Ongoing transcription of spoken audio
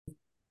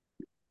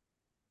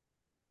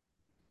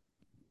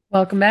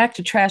Welcome back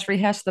to Trash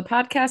Rehash the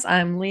podcast.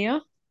 I'm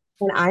Leah.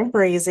 And I'm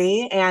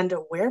Breezy, and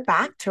we're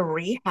back to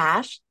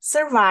Rehash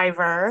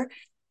Survivor.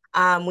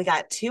 We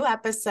got two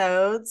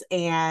episodes,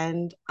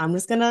 and I'm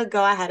just gonna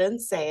go ahead and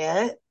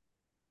say it.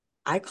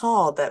 I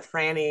called that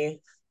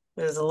Franny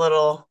was a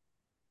little,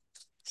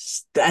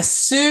 as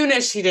soon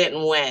as she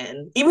didn't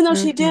win, even though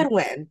she hmm did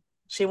win,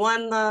 she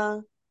won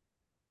the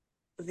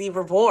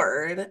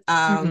reward.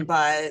 hmm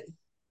But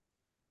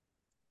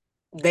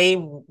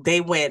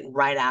they went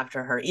right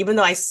after her, even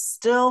though I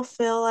still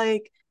feel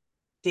like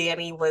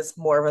Danny was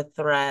more of a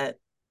threat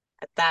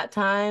at that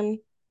time.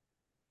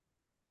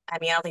 I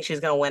mean, I don't think she's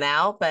gonna win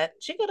out, but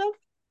she could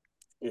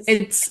have.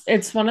 It's,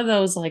 It's one of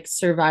those like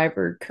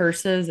survivor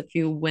curses if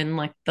you win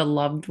like the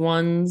loved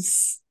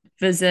ones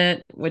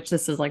visit, which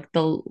this is like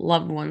the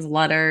loved ones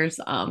letters.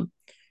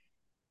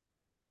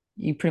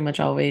 You pretty much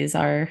always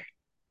are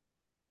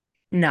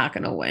not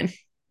gonna win.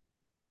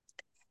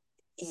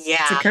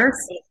 It's a yeah,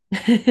 curse.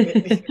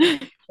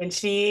 and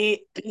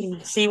she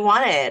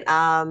won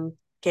it.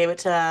 Gave it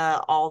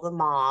to all the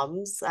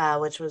moms,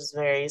 which was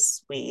very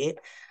sweet.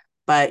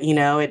 But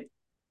it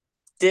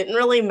didn't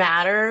really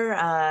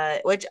matter.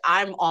 Which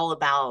I'm all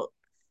about.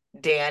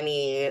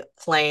 Danny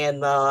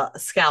playing the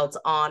Scouts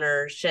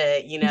honor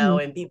shit,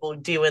 Mhm. and people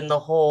doing the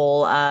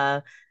whole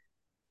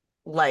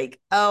like,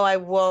 oh, I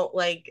won't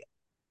like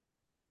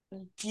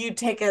you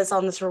take us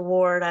on this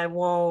reward, I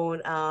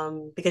won't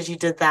because you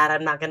did that,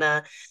 I'm not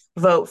gonna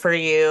vote for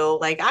you.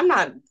 Like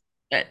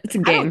It's a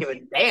I don't game. give a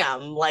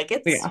damn. Like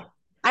Yeah.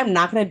 I'm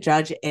not gonna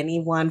judge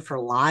anyone for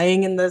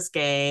lying in this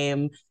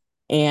game.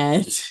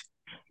 And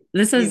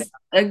This you know, is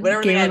a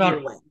whatever they game gotta do to about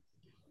win.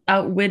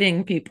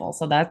 outwitting people,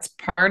 so that's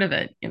part of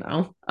it.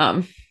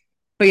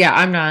 But yeah,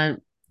 I'm not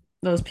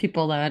those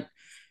people that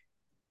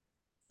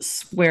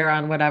swear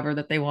on whatever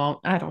that they won't.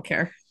 I don't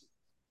care.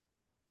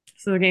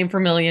 So the game for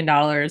 $1 million,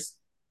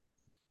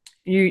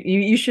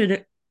 you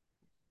should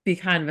be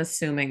kind of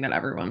assuming that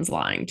everyone's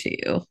lying to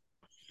you.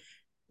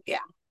 Yeah.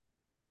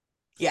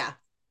 Yeah.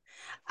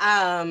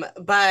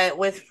 But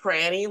with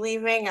Franny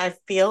leaving, I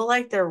feel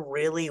like there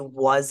really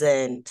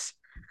wasn't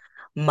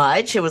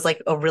much. It was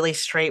like a really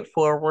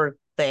straightforward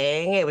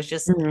thing. It was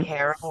just Mhm.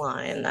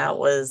 Caroline that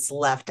was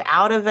left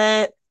out of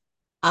it.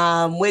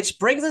 Which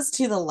brings us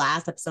to the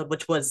last episode,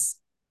 which was,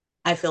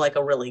 I feel like,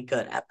 a really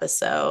good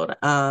episode.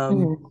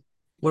 Mhm.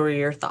 What were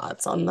your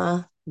thoughts on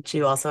did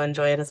you also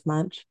enjoy it as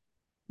much?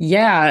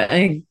 Yeah,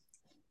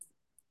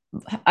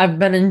 I've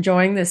been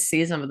enjoying this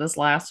season, but this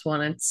last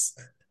one,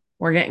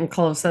 we're getting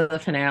close to the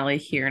finale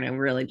here, and it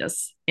really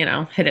just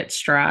hit its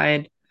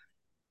stride.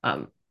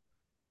 Um,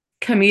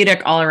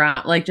 Comedic all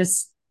around, like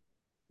just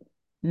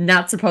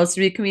not supposed to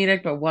be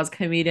comedic, but was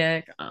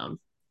comedic.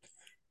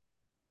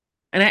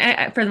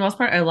 And for the most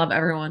part, I love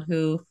everyone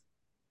who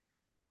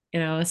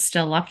is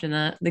still left in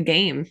the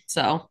game.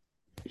 So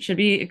it should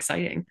be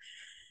exciting.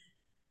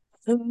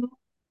 Who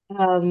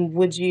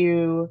would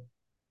you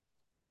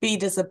be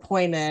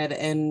disappointed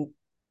in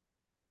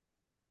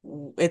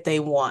if they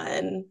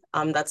won?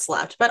 That's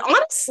left. But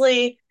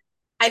honestly,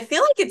 I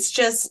feel like it's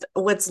just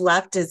what's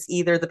left is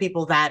either the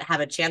people that have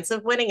a chance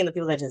of winning and the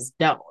people that just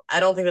don't. I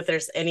don't think that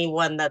there's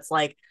anyone that's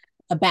like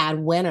a bad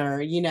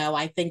winner.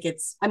 I think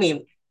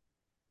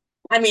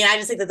I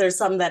just think that there's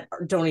some that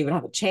don't even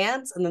have a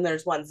chance, and then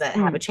there's ones that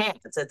have a Mm. chance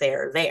that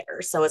they're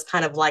there. So it's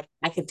kind of like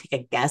I could take a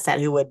guess at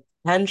who would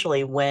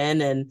potentially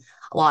win and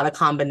a lot of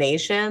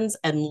combinations,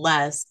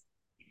 unless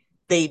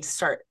they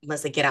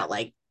get out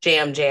like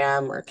Jam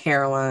Jam or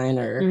Caroline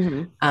or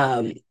hmm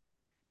um,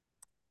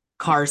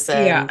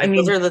 Yeah, Carson. I Like those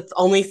mean, are the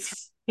only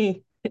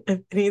three, if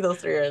any of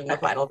those three are in the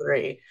final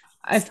three.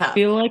 I It's tough.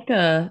 feel like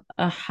a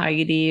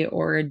Heidi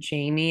or a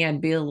Jamie,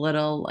 I'd be a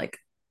little like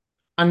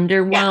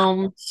Yeah.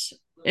 underwhelmed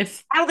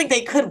if I don't think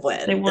they could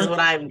they win, is weren't. what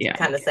I'm Yeah,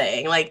 kind of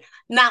saying. Like,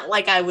 not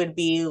like I would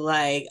be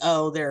like,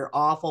 oh, they're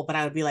awful, but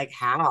I would be like,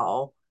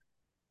 how?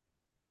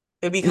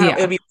 It would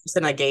yeah. be worse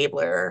than a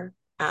Gabler.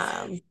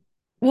 Um,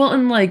 Well,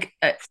 and like,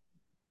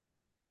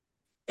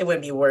 it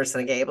wouldn't be worse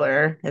than a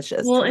Gabler. It's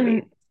just well, would be.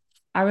 and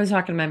I was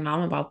talking to my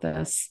mom about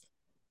this.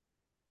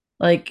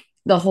 Like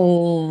the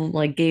whole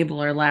like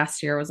Gabler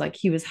last year was like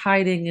he was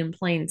hiding in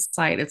plain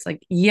sight. It's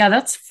like, yeah,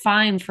 that's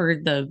fine for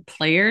the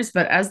players,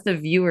 but as the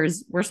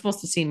viewers, we're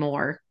supposed to see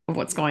more of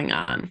what's going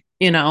on.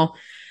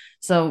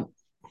 So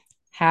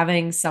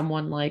having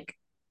someone like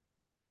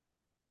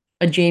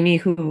a Jamie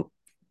who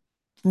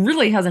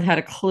really hasn't had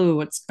a clue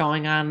what's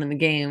going on in the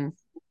game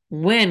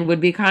win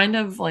would be kind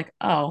of like,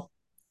 oh,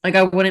 like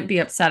I wouldn't be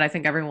upset. I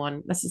think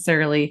everyone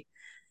necessarily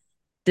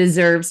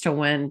deserves to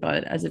win,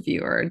 but as a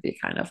viewer, it'd be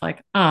kind of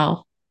like,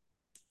 oh,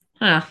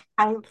 huh.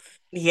 I,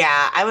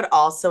 yeah, I would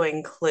also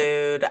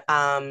include.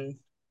 I'm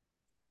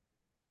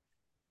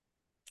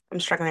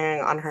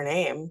struggling on her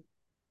name.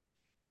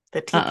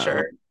 The Uh,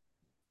 teacher.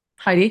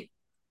 Heidi,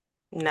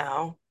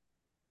 No,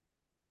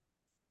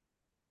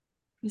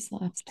 who's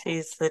left?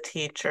 she's the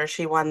teacher.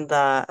 She won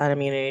the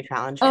immunity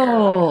challenge here.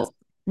 Oh,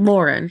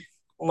 Lauren.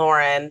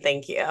 Lauren,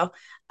 thank you.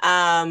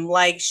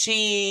 Like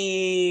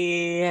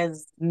she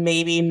has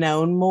maybe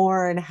known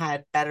more and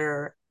had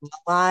better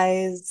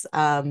allies.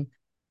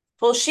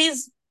 Well,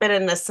 she's been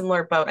in a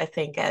similar boat, I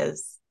think,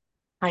 as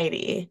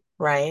Heidi,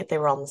 right? They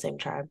were all in the same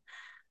tribe.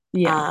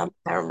 Yeah. If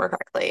I remember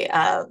correctly,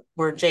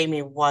 where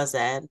Jamie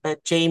wasn't,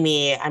 but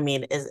Jamie, I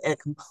mean, is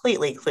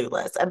completely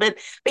clueless. But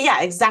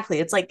yeah, exactly.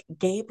 It's like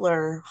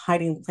Gabler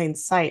hiding in plain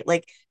sight.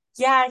 Like,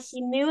 yeah,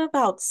 he knew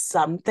about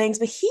some things,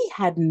 but he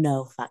had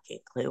no fucking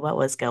clue what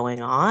was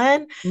going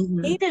on. He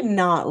Hmm. did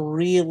not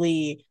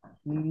really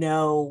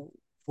know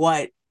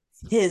what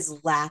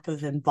his lack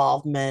of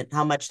involvement,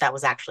 how much that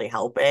was actually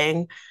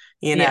helping.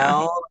 You Yeah.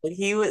 know,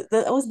 he was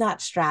that was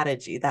not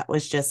strategy. That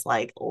was just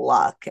like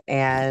luck.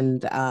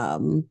 And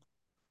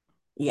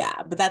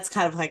yeah, but that's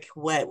kind of like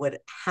what would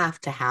have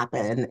to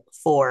happen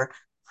for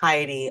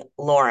Heidi,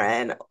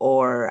 Lauren,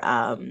 or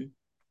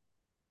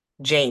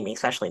Jamie,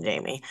 especially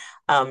Jamie,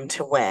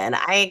 to win.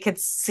 I could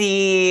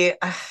see,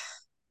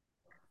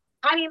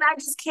 I mean, I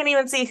just can't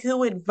even see who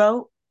would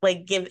vote,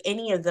 like give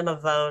any of them a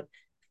vote.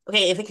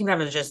 Okay, if it came down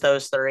to just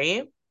those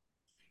three,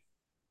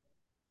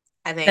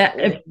 I think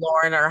That.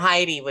 Lauren or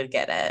Heidi would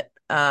get it.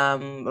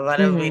 But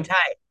it would be Mhm.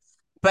 tight.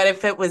 But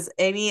if it was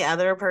any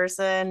other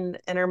person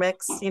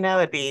intermix,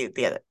 it'd be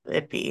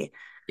it'd be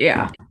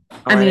Yeah.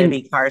 I Lauren, it'd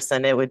mean, be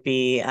Carson, it would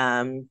be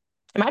am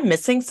I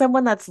missing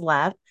someone that's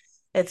left?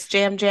 It's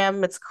Jam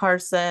Jam, it's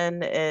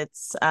Carson,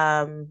 it's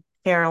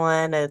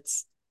Carolyn,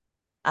 it's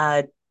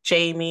uh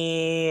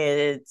Jamie,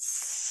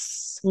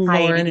 it's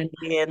Lauren Heidi and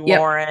and yep.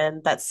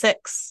 Lauren. That's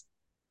six.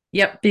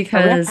 Yep.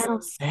 Are we at Because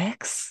final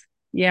six?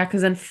 yeah,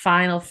 because then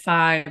final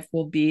five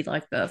will be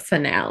like the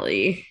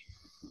finale.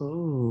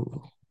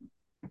 Ooh,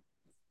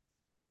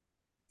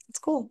 it's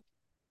cool.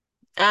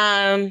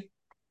 Um,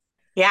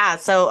 yeah,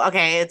 so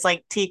okay, it's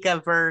like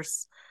Tika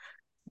versus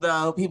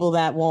the people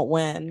that won't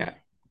win. Yeah.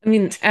 I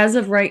mean, as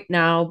of right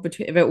now,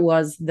 between if it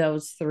was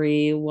those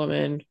three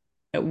women,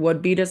 it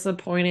would be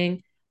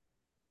disappointing.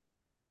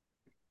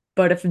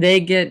 But if they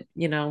get,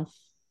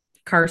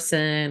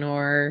 Carson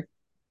or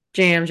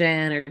Jam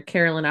Jan or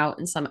Carolyn out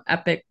in some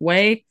epic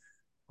way,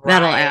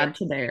 that'll Right. add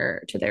to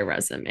their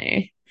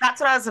resume. That's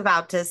what I was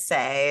about to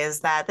say is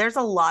that there's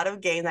a lot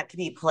of game that can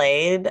be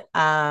played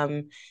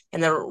and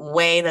the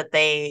way that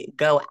they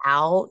go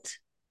out,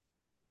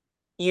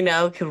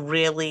 could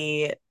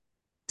really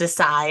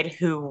decide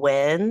who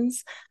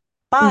wins.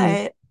 Hmm.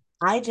 But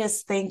I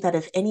just think that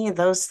if any of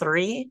those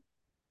three,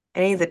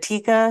 any of the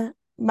Tika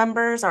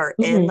members are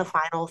in the Hmm.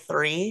 final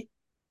three,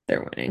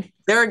 They're winning.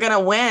 they're gonna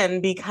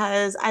win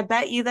because I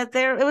bet you that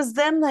it was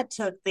them that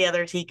took the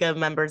other Tika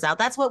members out.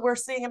 That's what we're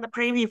seeing in the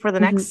preview for the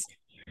Hmm. next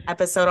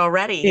episode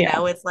already.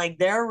 Yeah. It's like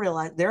they're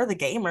the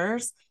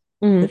gamers,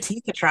 the Hmm.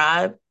 Tika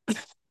tribe.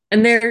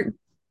 And they're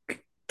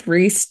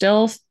three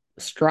still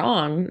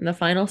strong in the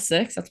final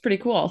six. That's pretty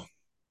cool.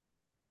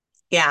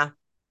 Yeah.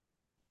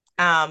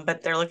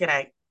 But they're looking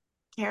at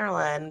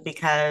Carolyn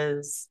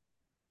because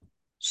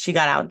she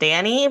got out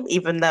Danny,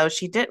 even though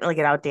she didn't really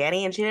get out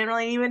Danny, and she didn't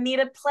really even need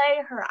to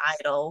play her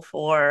idol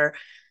for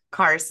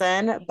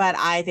Carson. But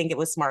I think it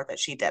was smart that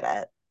she did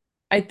it.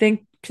 I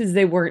think because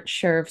they weren't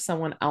sure if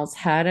someone else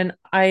had an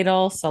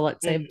idol. So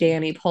let's say if Mhm.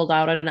 Danny pulled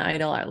out an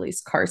idol, at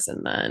least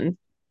Carson then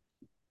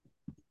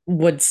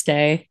would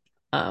stay.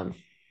 Um,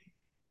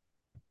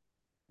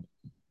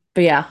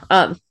 but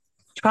yeah,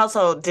 She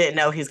also didn't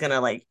know he's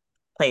gonna like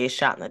play a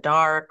shot in the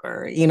dark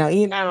or I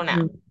don't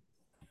know.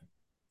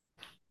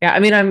 yeah. I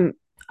mean,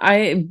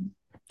 I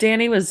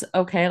Danny was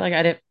okay. Like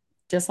I didn't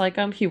dislike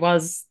him. He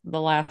was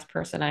the last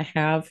person I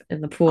have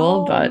in the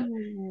pool, but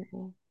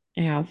Oh,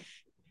 yeah,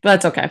 but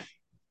that's okay.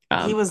 he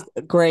Um, was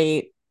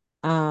great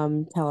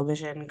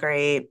television,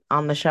 great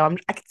on the show.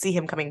 I could see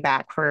him coming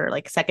back for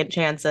like second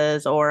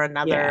chances or yeah,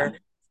 another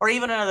or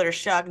even another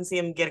show. I can see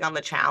him getting on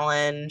the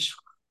challenge,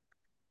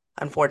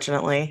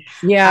 unfortunately.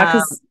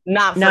 yeah, um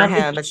Not for now the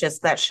him, it's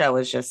just that show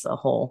is just a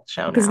whole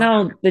show because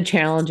now, now the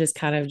challenge is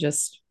kind of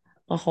just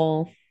a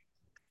whole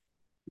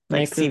like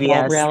mix of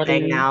all CBS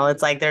thing reality. now.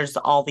 It's like there's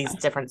all these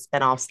different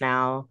spin-offs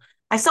now.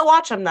 I still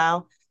watch them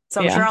though,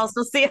 so I'm sure Yeah. I'll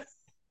still see it.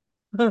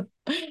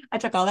 I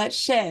took all that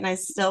shit and I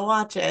still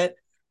watch it.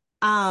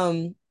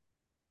 um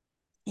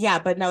yeah,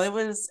 but no, it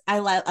was I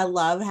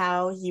love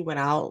how he went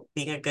out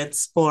being a good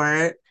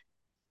sport,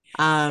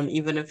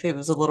 even if it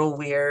was a little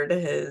weird,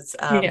 his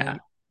Yeah.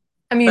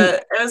 I mean,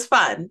 but it was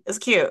fun, it's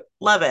cute,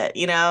 love it,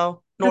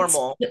 that's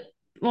normal.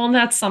 well, and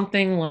that's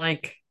something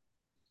like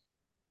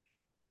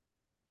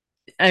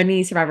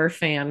any Survivor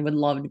fan would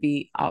love to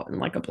be out in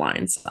like a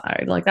blind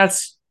side. Like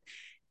that's,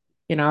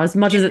 as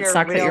much as If it you're a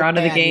sucks that you're real out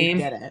of the fan, you'd game,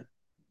 get it.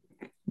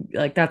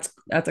 like that's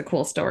a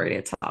cool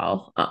story to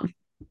tell.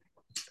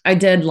 I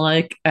did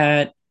like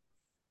at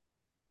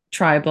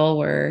Tribal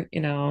where,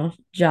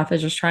 Jeff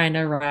is just trying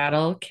to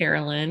rattle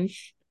Carolyn.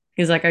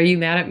 He's like, "Are you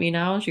mad at me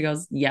now?" She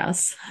goes,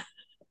 "Yes."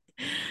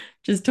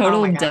 Just Oh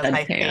total my God, that's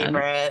my deadpan.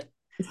 favorite.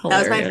 It's That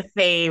was my hilarious.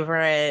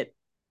 favorite.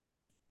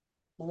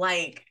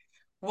 Like,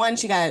 one,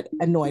 she got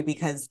annoyed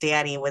because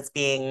Danny was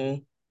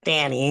being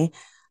Danny.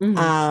 Hmm.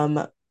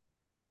 Um,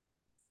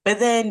 But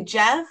then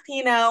Jeff,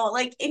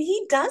 like, and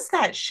he does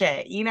that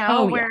shit,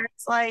 Oh yeah. where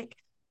it's like,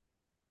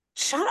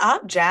 shut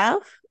up, Jeff.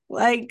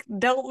 Like,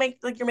 don't make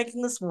like you're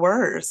making this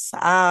worse.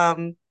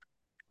 I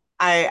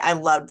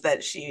loved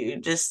that she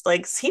just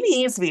like he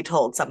needs to be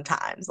told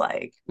sometimes,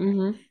 like,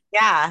 Hmm.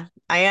 yeah,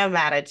 I am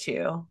mad at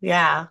you.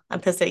 Yeah,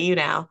 I'm pissed at you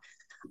now.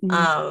 Hmm.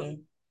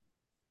 Um,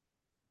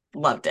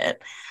 Loved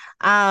it.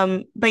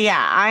 But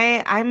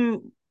yeah,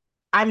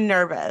 I'm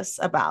nervous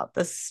about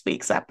this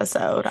week's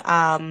episode.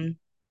 I'm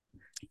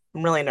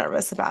really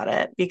nervous about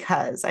it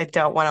because I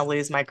don't want to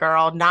lose my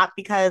girl, not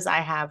because I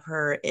have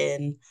her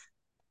in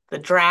the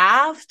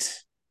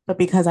draft, but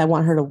because I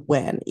want her to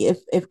win.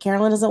 If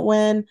Carolyn doesn't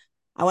win,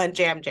 I want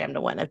Jam Jam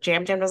to win. If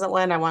Jam Jam doesn't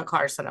win, I want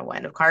Carson to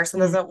win. If Carson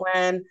doesn't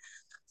win,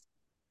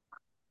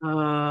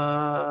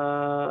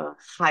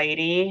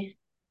 Heidi,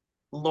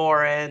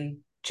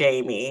 Lauren,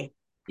 Jamie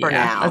for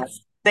Yeah, now.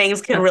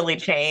 Things can that's really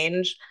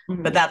change,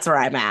 but mhm. that's where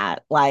I'm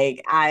at.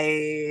 Like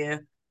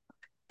and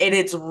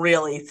it's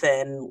really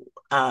thin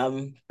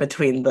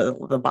between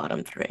the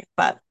bottom three.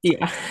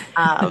 Yeah.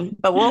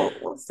 But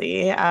we'll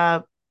see.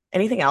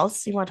 Anything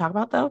else you want to talk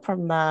about though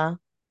from the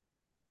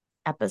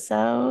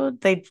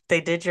episode? They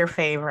did your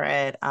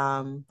favorite.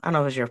 I don't know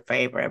if it was your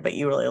favorite, but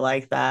you really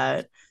like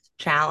that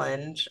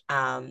challenge.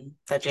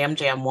 That Jam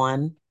Jam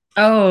one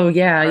Oh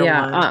yeah, or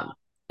yeah. one.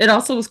 It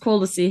also was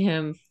cool to see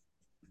him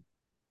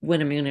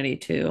win immunity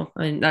too.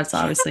 I mean, that's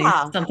obviously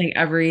Yeah. something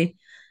every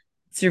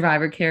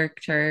survivor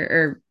character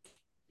or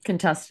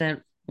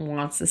contestant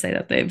wants to say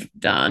that they've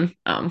done.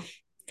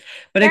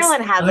 But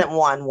Carolyn hasn't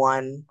won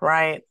one,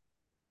 right?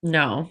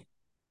 no.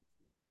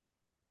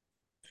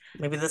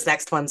 Maybe this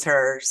next one's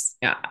hers.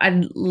 Yeah,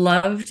 I'd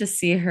love to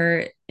see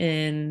her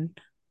in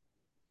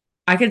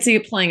I could see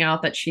it playing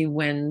out that she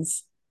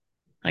wins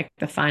like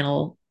the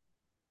final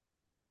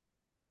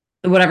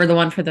whatever the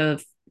one for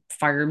the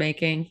fire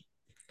making.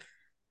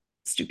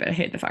 Stupid, I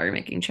hate the fire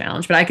making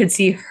challenge, but I could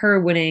see her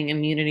winning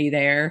immunity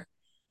there.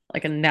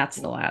 Like, and that's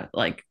the last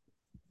like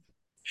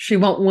she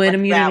won't win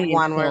Like that immunity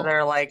one where until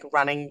they're like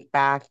running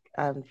back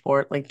and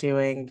forth, like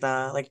doing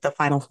the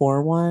final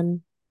four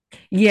one.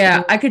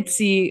 yeah, I could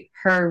see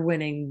her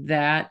winning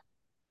that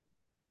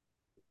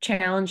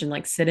challenge and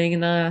like sitting in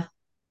the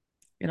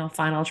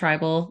final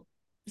tribal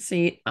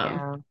seat.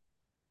 Yeah.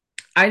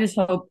 I just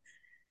hope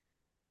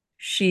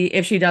she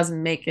if she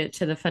doesn't make it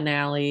to the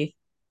finale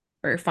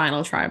or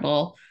final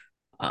tribal,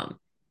 um,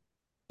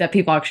 that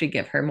people actually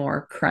give her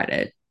more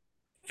credit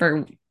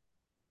for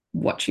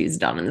what she's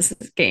done in this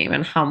game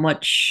and how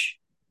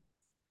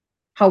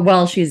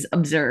well she's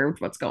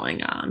observed what's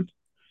going on.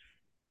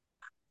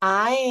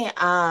 I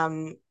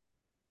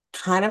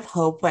kind of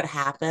hope what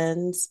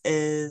happens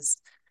is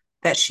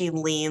that she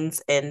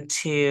leans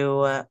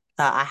into the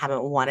I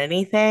haven't won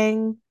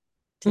anything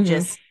to Hmm.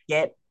 just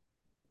get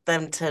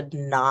them to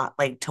not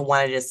like to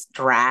want to just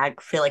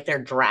feel like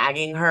they're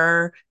dragging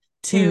her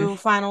Hmm. to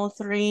final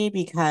three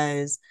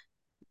because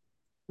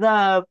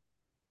the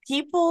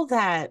people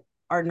that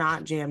are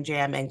not Jam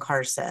Jam and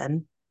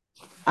Carson,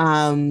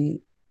 um,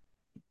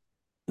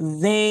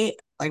 they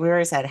like we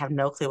already said have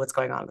no clue what's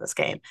going on in this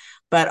game,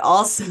 but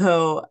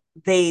also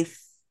they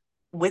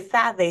with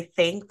that they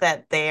think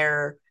that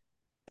they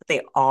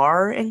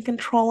are in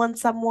control in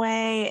some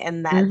way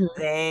and that Hmm.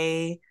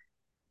 they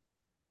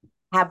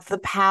have the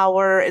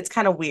power. It's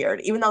kind of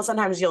weird, even though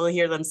sometimes you'll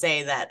hear them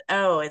say that,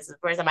 oh, it's the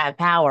first time I have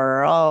power,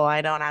 or oh,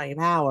 I don't have any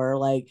power.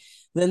 Like,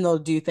 then they'll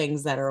do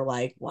things that are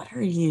like, what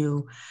are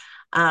you?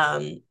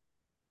 Um,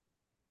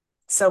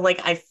 so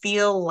like I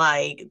feel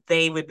like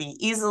they would be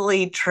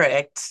easily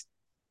tricked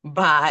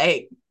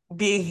by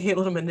being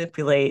able to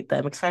manipulate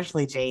them,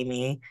 especially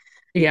Jamie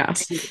Yeah.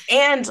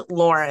 and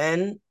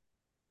Lauren.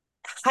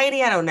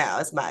 Heidi, I don't know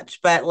as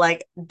much, but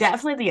like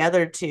definitely the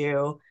other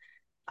two.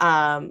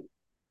 Um,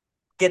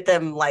 get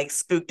them like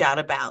spooked out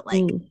about like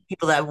Mm-hmm.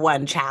 people that have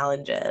won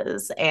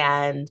challenges.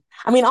 And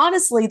I mean,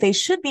 honestly, they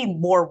should be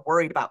more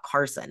worried about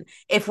Carson.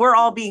 If we're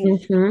all being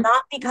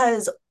not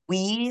because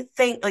we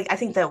think like I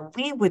think that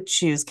we would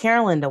choose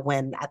Carolyn to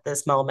win at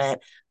this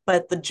moment,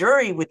 but the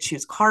jury would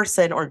choose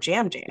Carson or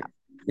Jam Jam.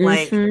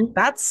 Like Hmm.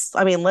 that's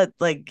I mean, let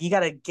like you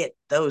gotta get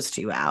those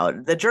two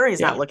out. The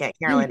jury's not Yeah. looking at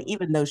Carolyn,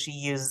 even though she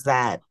used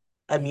that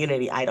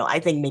immunity idol. I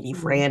think maybe Hmm.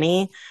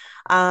 Franny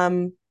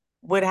um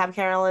would have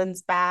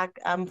Carolyn's back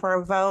for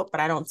a vote, but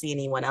I don't see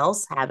anyone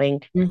else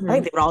having. I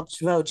think Hmm. they would all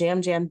vote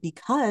Jam Jam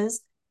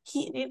because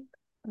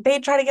they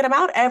try to get him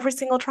out every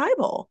single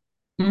tribal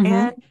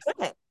and Hmm.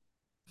 couldn't.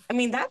 I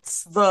mean,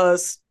 that's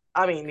the.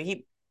 I mean,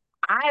 he.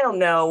 I don't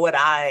know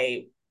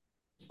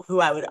who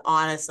I would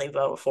honestly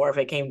vote for if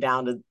it came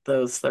down to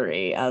those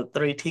three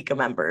Tika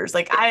members.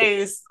 Like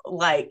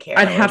like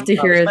I'd have Carolyn to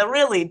most, hear but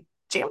really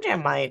Jam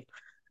Jam might.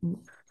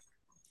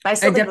 I I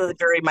still think def that the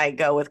jury might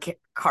go with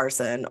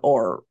Carson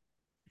or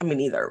I mean,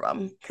 either of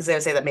them, because they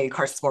would say that maybe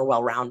Carson's more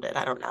well rounded.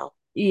 I don't know.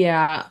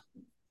 yeah,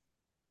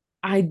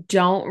 I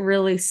don't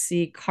really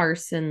see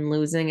Carson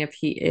losing if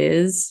he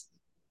is,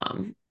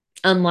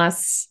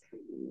 unless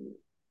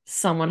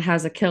someone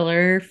has a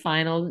killer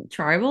final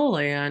tribal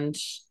and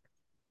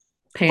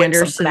whip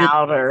panders something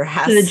out or to the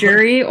has like,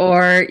 jury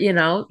or,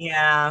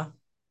 yeah.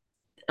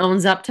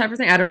 owns up to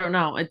everything. I don't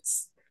know.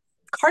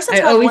 Carson's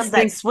I one of the always ones that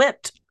think,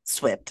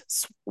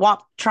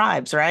 swapped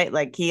tribes, right?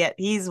 Like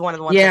he's one of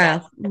the ones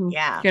that got, yeah, you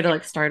yeah. gotta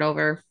like start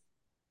over.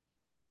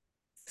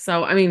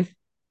 So, I mean,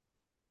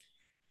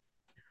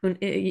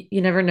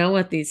 you never know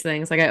what these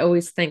things, like, I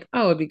always think,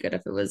 oh, it'd be good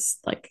if it was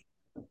like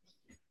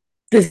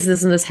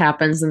this, and this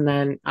happens. And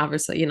then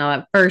obviously,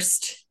 that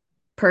first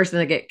person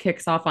that get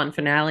kicks off on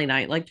finale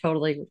night, like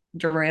totally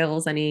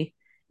derails any,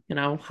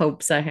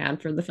 hopes I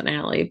had for the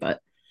finale. But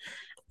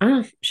I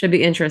don't know, should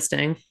be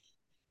interesting.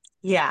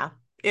 Yeah,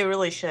 it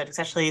really should,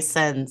 especially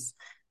since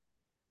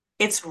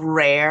it's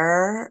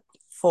rare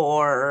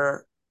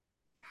for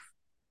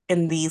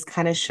in these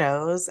kind of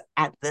shows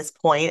at this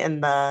point in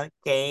the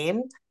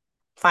game,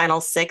 final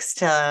six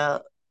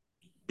to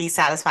be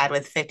satisfied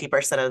with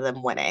 50% of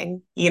them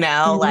winning,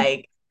 Mhm.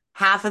 like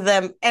half of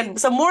them. And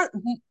so more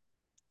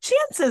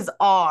chances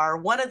are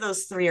one of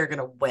those three are going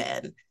to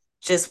win.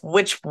 Just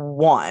which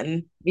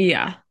one?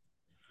 Yeah.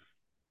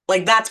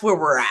 Like that's where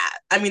we're at.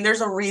 I mean,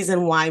 there's a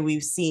reason why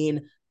we've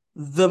seen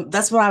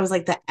that's what I was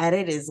like, the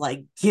edit is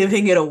like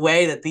giving it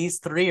away that these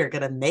three are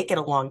going to make it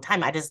a long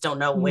time. I just don't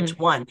know which Mhm.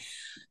 one.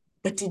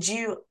 But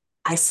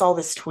I saw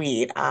this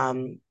tweet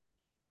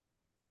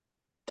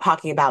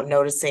talking about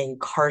noticing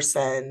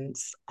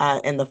Carson's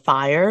in the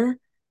fire,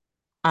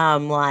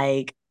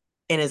 like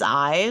in his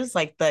eyes,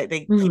 like they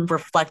keep Mhm.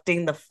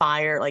 reflecting the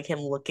fire, like him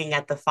looking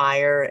at the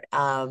fire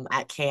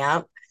at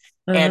camp,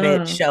 and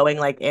it Oh, showing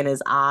like in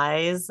his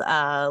eyes,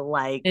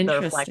 like the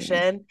interesting.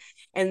 reflection.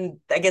 And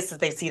I guess that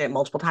they've seen it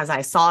multiple times.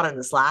 I saw it in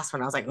this last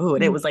one. I was like, ooh,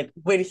 and it Mhm. was like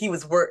when he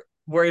was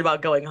worried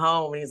about going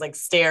home and he's like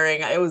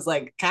staring. It was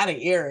like kind of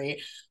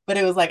eerie, but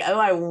it was like, oh,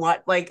 I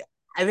want like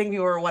I think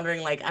people were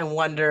wondering like, I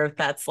wonder if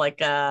that's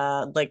like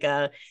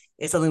a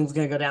if something's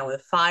gonna go down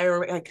with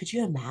fire. Like, could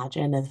you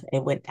imagine if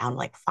it went down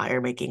like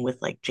fire making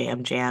with like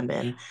Jam Jam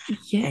and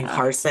Yeah.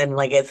 Carson?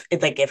 Like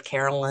if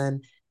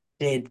Carolyn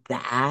did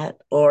that,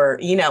 or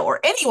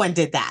anyone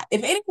did that.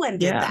 If anyone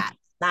did Yeah. that,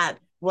 that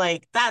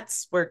like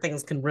that's where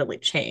things can really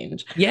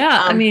change.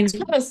 Yeah. I It mean,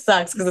 kind of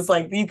sucks because it's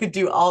like you could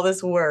do all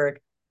this work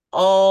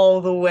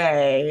all the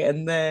way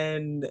and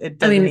then it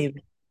I doesn't mean,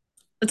 even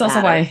it's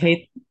also why matter. I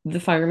hate the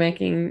fire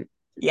making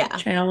Yeah.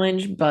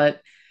 challenge.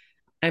 But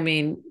I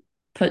mean,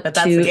 put But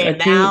that's the two, game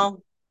now.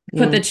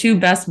 put the Mm. two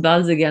best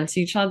buds against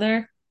each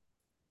other.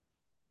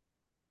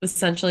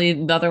 Essentially,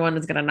 the other one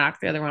is going to knock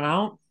the other one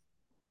out.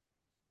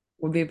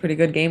 Would be a pretty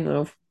good game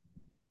move.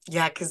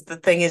 Yeah, because the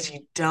thing is,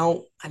 you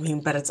don't, I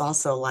mean, but it's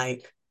also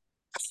like,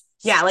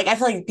 yeah, like I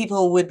feel like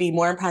people would be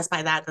more impressed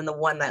by that than the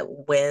one that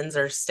wins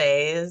or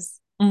stays.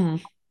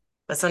 Mm.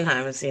 But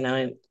sometimes,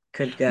 it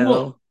could Well,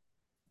 go.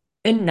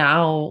 and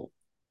now,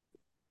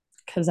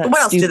 because that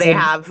What else do they stupid,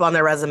 have on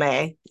their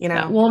resume?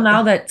 yeah, well,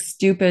 now that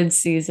stupid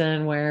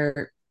season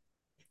where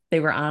they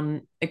were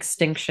on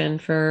extinction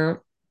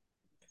for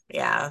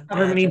Yeah,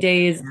 however yeah, many just,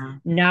 days, yeah.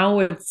 now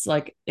it's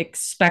like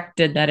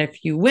expected that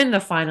if you win the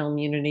final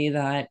immunity,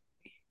 that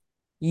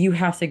you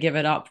have to give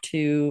it up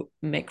to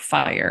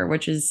McFire,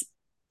 which is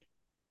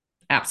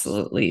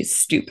absolutely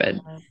stupid.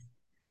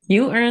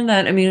 You earn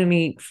that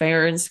immunity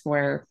fair and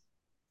square.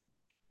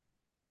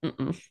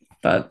 Mm-mm.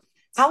 But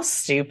How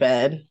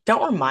stupid.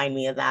 Don't remind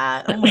me of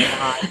that. Oh my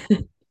God.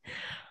 I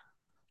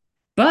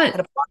but had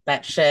to block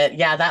that shit.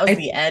 Yeah, that was I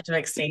the edge of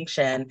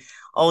extinction.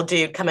 Old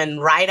dude coming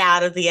right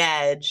out of the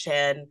edge.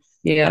 And I don't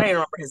yeah, even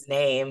remember his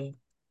name.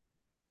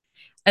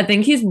 I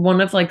think he's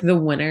one of like the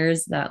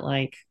winners that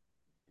like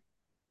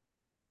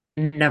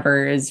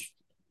never is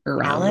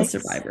around the Alex?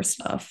 survivor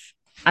stuff.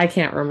 I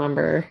can't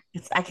remember.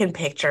 I can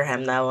picture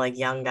him though, like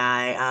young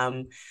guy,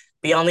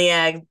 be on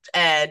the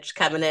edge,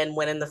 coming in,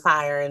 winning the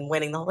fire, and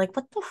winning the whole. Like,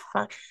 what the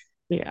fuck?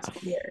 Yeah.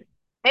 It's weird.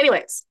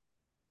 Anyways,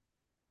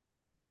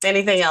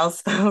 anything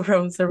else though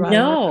from Survivor?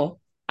 No,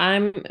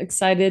 I'm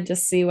excited to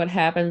see what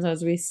happens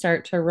as we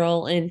start to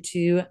roll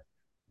into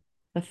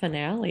the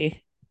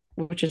finale,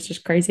 which is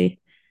just crazy.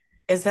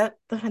 Is that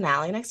the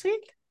finale next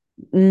week?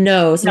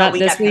 No, it's No, not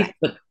week this after week, next.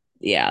 but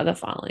yeah, the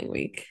following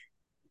week.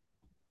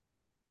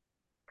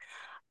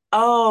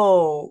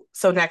 Oh,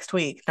 so next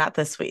week, not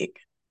this week.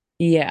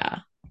 Yeah,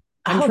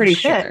 I'm Oh pretty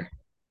shit. sure.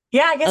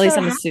 Yeah, I At guess it least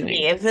would I'm have to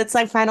be assuming. if it's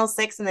like final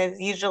six, and it's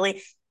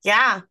usually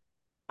yeah.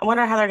 I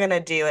wonder how they're gonna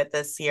do it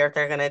this year. If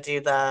they're gonna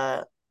do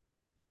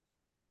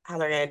how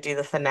they're gonna do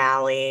the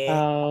finale.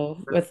 Oh,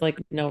 with like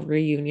no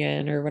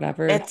reunion or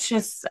whatever. It's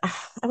just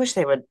I wish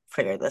they would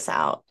figure this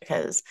out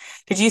because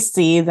did you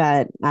see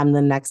that the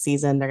next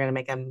season they're gonna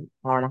make them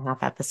hour and a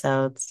half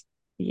episodes,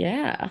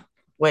 Yeah,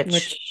 which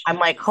which I'm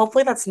like,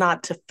 hopefully that's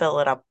not to fill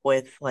it up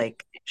with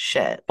like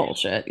shit.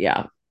 bullshit.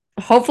 Yeah.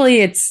 Hopefully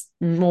it's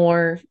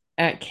more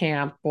at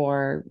camp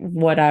or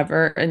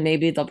whatever, and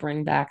maybe they'll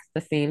bring back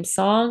the theme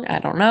song. I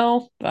don't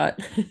know, but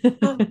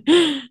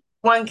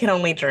One can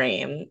only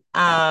dream.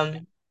 yeah,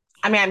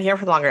 I mean, I'm here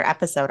for the longer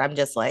episode. I'm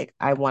just like,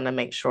 I want to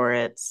make sure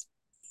it's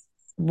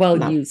well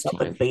not used filled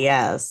with time.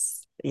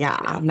 BS. Yeah,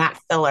 Yeah. not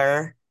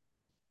filler.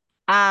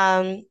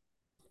 Um,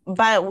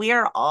 But we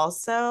are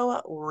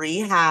also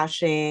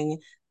rehashing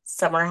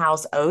Summer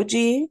House OG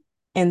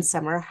and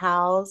Summer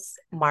House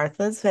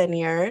Martha's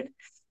Vineyard.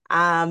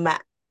 Um,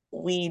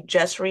 we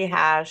just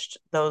rehashed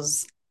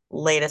those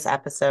latest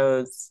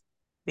episodes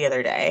the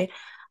other day.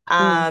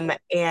 Mm,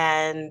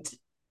 And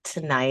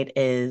tonight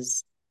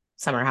is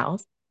Summer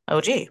House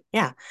OG.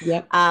 Yeah.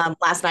 yep.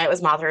 Last night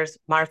was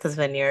Martha's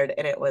Vineyard,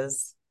 and it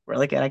was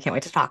really good. I can't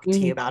wait to talk to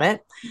you Mhm. about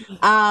it.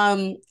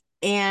 Um,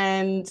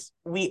 and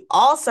we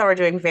also are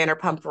doing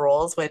Vanderpump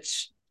Rules,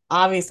 which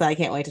obviously I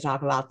can't wait to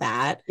talk about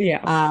that.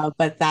 Yeah.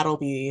 But that'll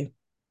be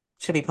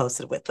should be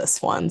posted with this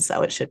one,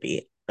 so it should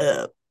be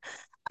up.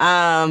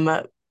 Um,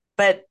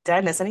 but did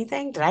I miss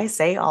anything? Did I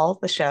say all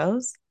the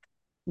shows?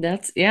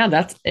 That's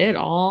it.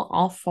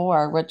 All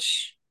four,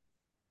 which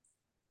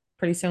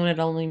pretty soon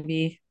it'll only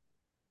be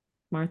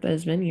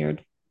Martha's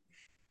Vineyard.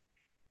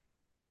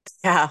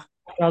 Yeah,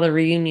 All the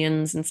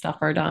reunions and stuff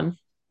are done.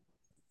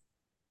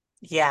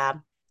 yeah.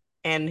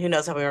 And who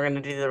knows how we were going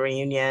to do the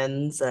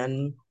reunions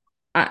and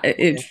I,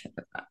 it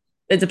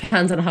it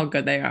depends on how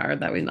good they are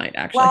that we might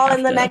actually well, and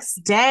have the to. next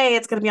day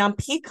it's going to be on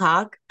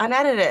Peacock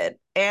unedited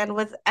and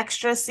with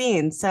extra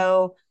scenes.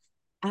 So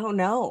I don't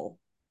know.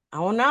 I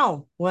don't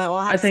know. Well,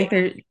 we'll have I to see.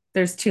 think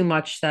there's too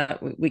much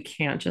that we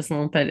can't just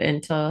lump it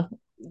into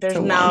There's to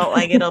one. no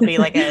like it'll be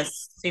like a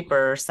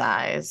super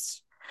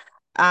sized.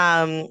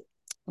 Um,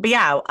 but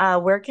yeah,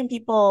 where can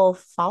people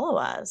follow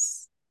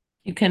us?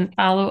 You can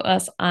follow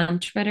us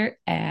on Twitter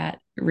at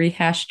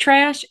Rehash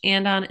Trash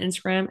and on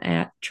Instagram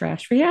at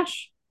Trash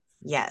Rehash.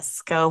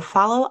 Yes, go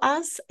follow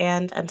us.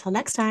 And until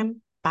next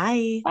time,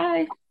 bye.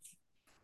 Bye.